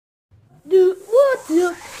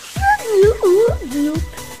What's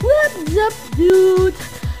up, dude?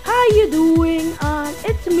 How you doing?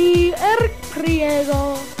 It's me, Eric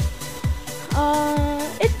Priego.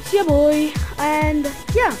 It's your boy, and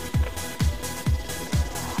yeah.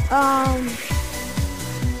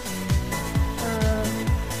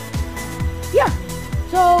 Yeah.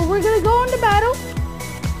 So we're gonna go into battle.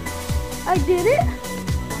 I did it.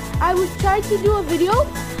 I was trying to do a video,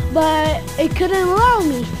 but it couldn't allow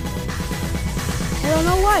me. I don't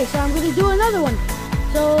know why, so I'm gonna do another one.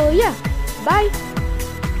 So yeah, bye.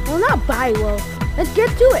 Well, not bye, well, let's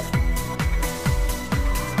get to it.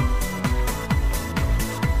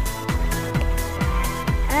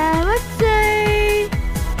 And let's say,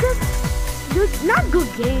 not good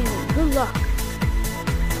game, good luck.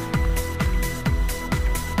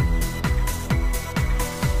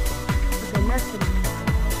 Okay, messing.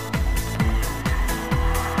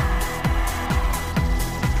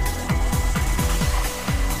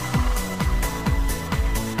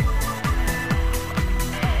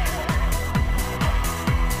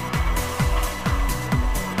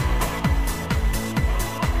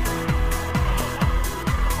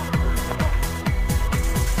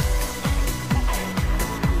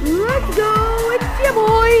 Let's go, it's your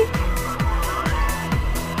boy.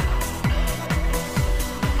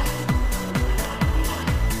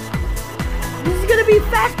 This is gonna be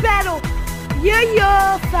fast battle.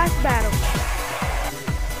 Yeah, fast battle.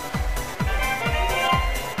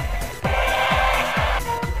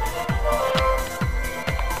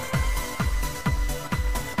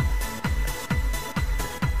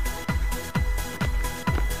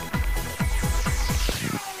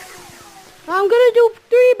 I'm gonna do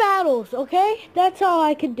 3 battles, okay? That's all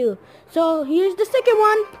I can do. So here's the second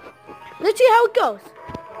one. Let's see how it goes.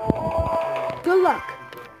 Good luck.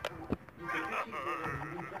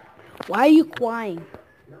 Why are you crying?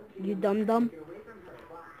 You dum-dum?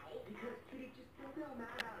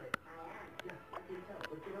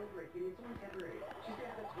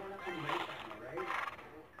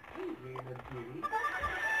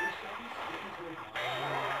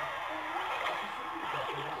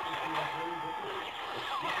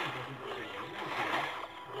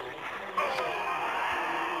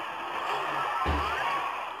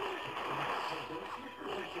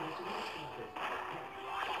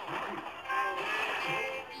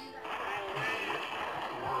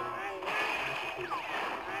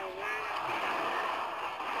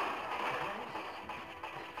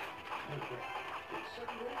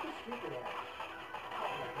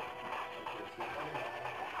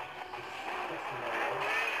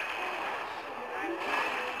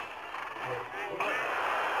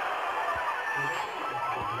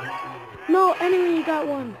 No, enemy got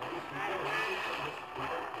one.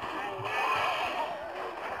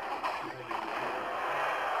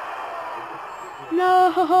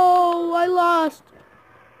 No, I lost.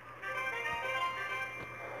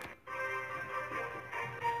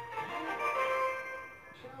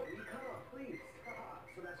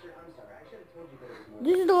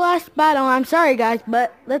 This is the last battle. I'm sorry, guys,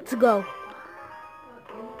 but let's go.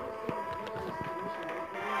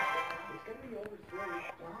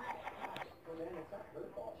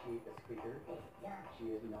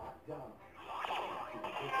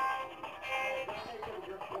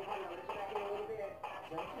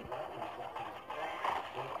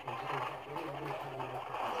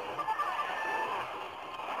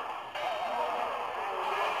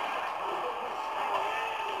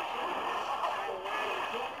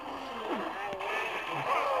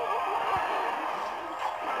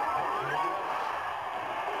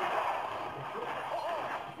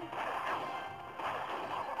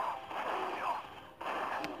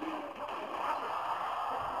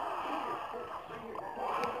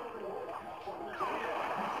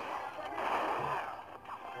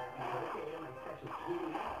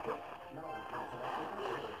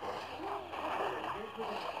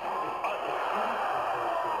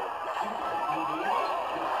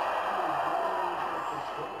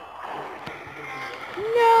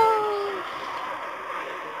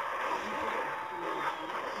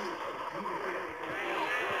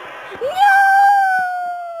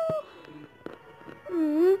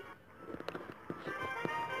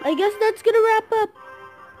 I guess that's gonna wrap up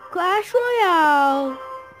Clash Royale.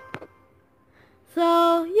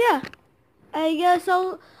 So yeah, I guess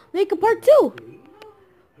I'll make a part 2.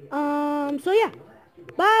 So yeah,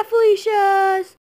 bye Felicias.